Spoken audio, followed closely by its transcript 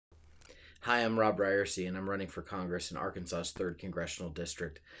Hi, I'm Robb Ryerse, and I'm running for Congress in Arkansas's 3rd Congressional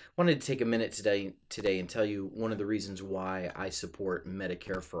District. Wanted to take a minute today and tell you one of the reasons why I support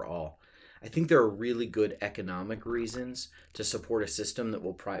Medicare for all. I think there are really good economic reasons to support a system that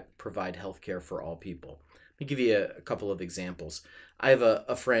will provide health care for all people. Let me give you a couple of examples. I have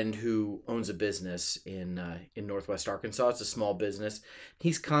a friend who owns a business in Northwest Arkansas. It's a small business.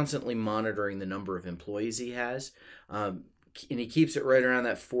 He's constantly monitoring the number of employees he has. And he keeps it right around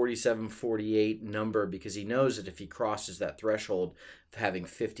that 47, 48 number because he knows that if he crosses that threshold of having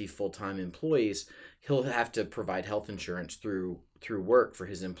 50 full-time employees, he'll have to provide health insurance through work for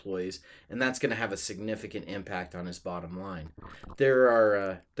his employees, and that's going to have a significant impact on his bottom line.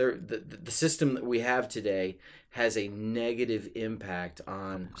 The system that we have today has a negative impact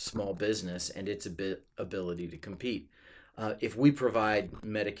on small business and its ability to compete. If we provide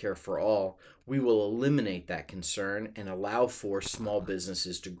Medicare for all, we will eliminate that concern and allow for small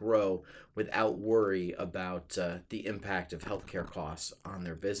businesses to grow without worry about the impact of healthcare costs on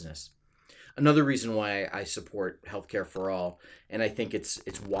their business. Another reason why I support healthcare for all, and I think it's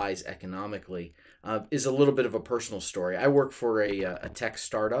wise economically, is a little bit of a personal story. I work for a tech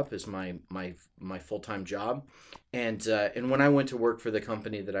startup as my full-time job, and when I went to work for the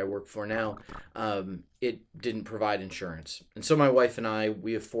company that I work for now, it didn't provide insurance, and so my wife and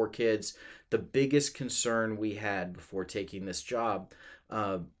we have 4 kids. The biggest concern we had before taking this job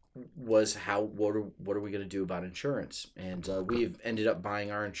was what are we going to do about insurance, and we've ended up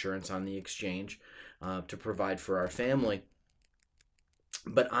buying our insurance on the exchange to provide for our family.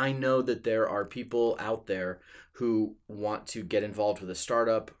 But I know that there are people out there who want to get involved with a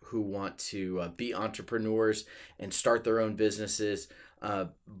startup, who want to be entrepreneurs and start their own businesses,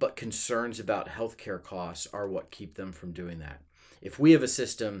 but concerns about healthcare costs are what keep them from doing that. If we have a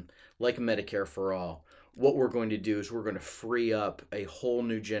system like Medicare for all, what we're going to do is we're going to free up a whole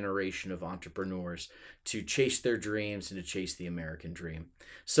new generation of entrepreneurs to chase their dreams and to chase the American dream.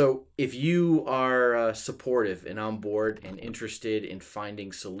 So if you are supportive and on board and interested in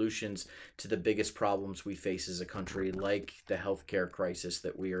finding solutions to the biggest problems we face as a country, like the healthcare crisis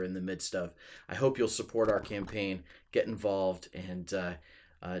that we are in the midst of, I hope you'll support our campaign, get involved, and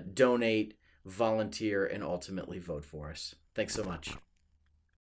donate, volunteer, and ultimately vote for us. Thanks so much.